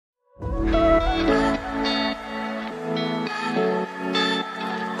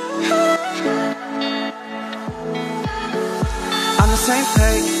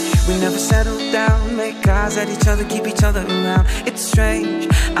We never settled down, make eyes at each other, keep each other around. It's strange,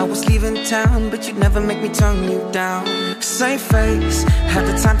 I was leaving town, but you'd never make me turn you down. Same face, had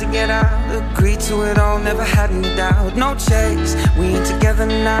the time to get out, agreed to it all, never had any doubt. No chase, we ain't together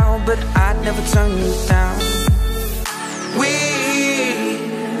now, but I'd never turn you down. We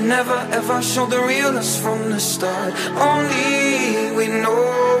never ever showed the real us from the start. Only we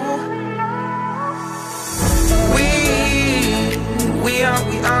know we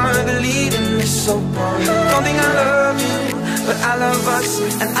are the lead in this soap opera. Don't think I love you, but I love us,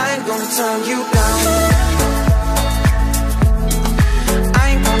 and I ain't gonna turn you down. I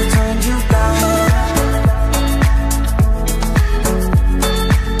ain't gonna turn you down.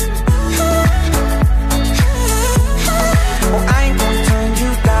 Oh, I ain't gonna turn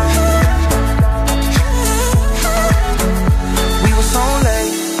you down. We were so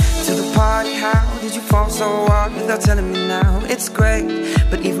late to the party, how did you fall so hard without telling me now? It's great,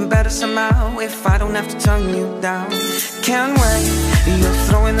 but even better somehow if I don't have to turn you down. Can't wait, you're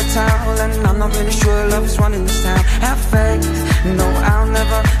throwing the towel, and I'm not really sure love is running this town. Have faith, no I'll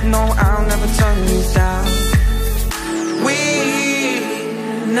never turn you down. We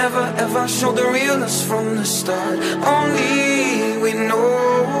never ever showed the real us from the start. Only we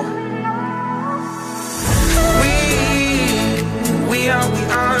know we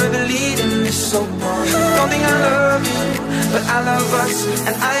are the lead in this soap opera. Don't think I love you, but I love us,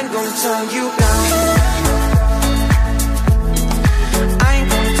 and I ain't gonna turn you down. I ain't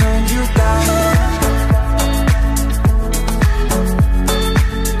gonna turn you down.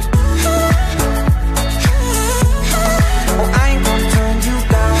 Oh, I ain't gonna turn you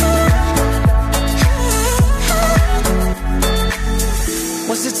down.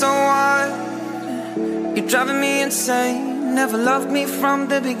 Was it so hard? You're driving me insane. Never loved me from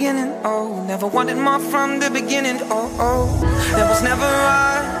the beginning, oh. Never wanted more from the beginning, oh, oh. There was never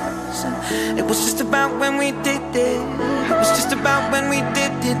us. It was just about when we did it. It was just about when we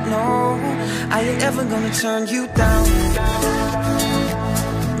did it, no. I ain't ever gonna turn you down.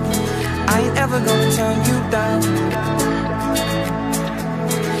 I ain't ever gonna turn you down.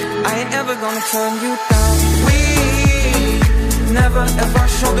 I ain't ever gonna turn you down. We never ever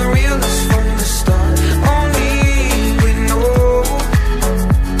show the real us from the start. Only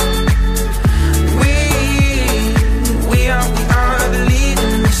we are the lead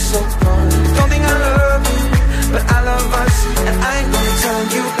in this soap opera. Don't think I love you, but I love us, and I ain't gonna turn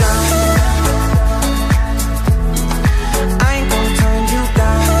you down. I ain't gonna turn you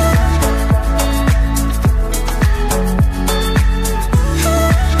down.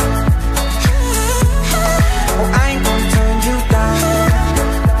 Oh, I ain't gonna turn you down.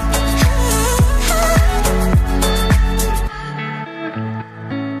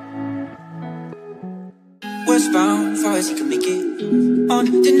 Westbound, far as he can make it. On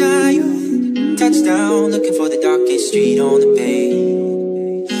denial, touchdown, looking for the darkest street on the bay.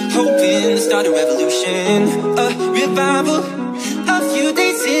 Hoping to start a revolution, a revival. A few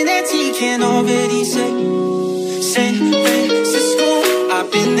days in and he can already say San Francisco, I've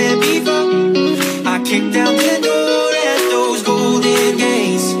been there before. I kicked down the door at those golden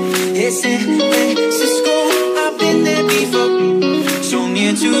gates. It's San Francisco, I've been there before. So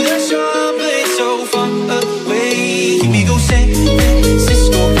near to the shore, but it's so far away. Here we go, San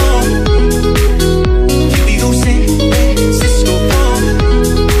Francisco, here we go, San Francisco,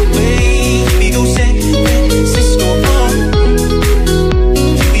 way. Here we go, San Francisco,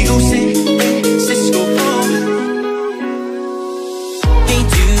 here we go, San Francisco,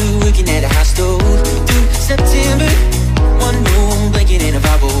 Ain't you working at a hostel through September? One room, blanket and a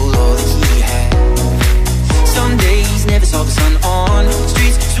Bible, all that he had. Some days never saw the sun on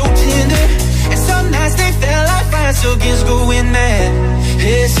streets so tender, and some nights they felt like fire, so kids going mad.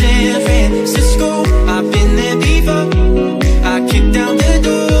 Hey, San Francisco, I've been there before. I kicked down the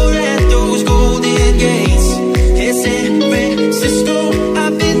door at those golden gates. Hey, San Francisco,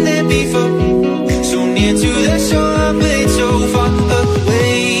 I've been there before. So near to the shore, but it's so far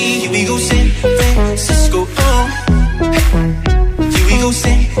away. Here we go, San Francisco, here we go,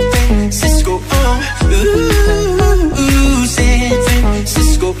 San Francisco, ooh, San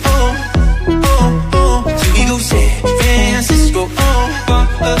Francisco, here we go, San Francisco, far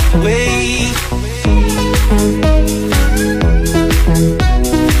away.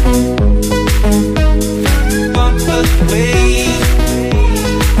 Far away.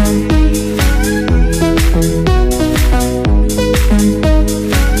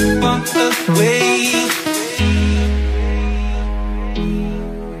 Far away.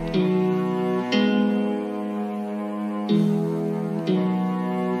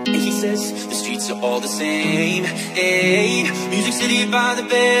 And he says the streets are all the same. Hey, Music City by the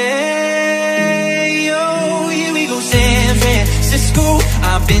bay. Oh, here we go, San Francisco.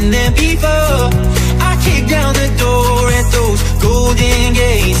 I've been there before. I kick down the door at those golden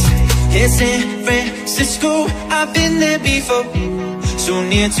gates. Yeah, San Francisco, I've been there before. So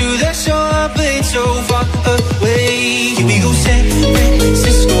near to the shore, but so far away. Here we go, San Francisco.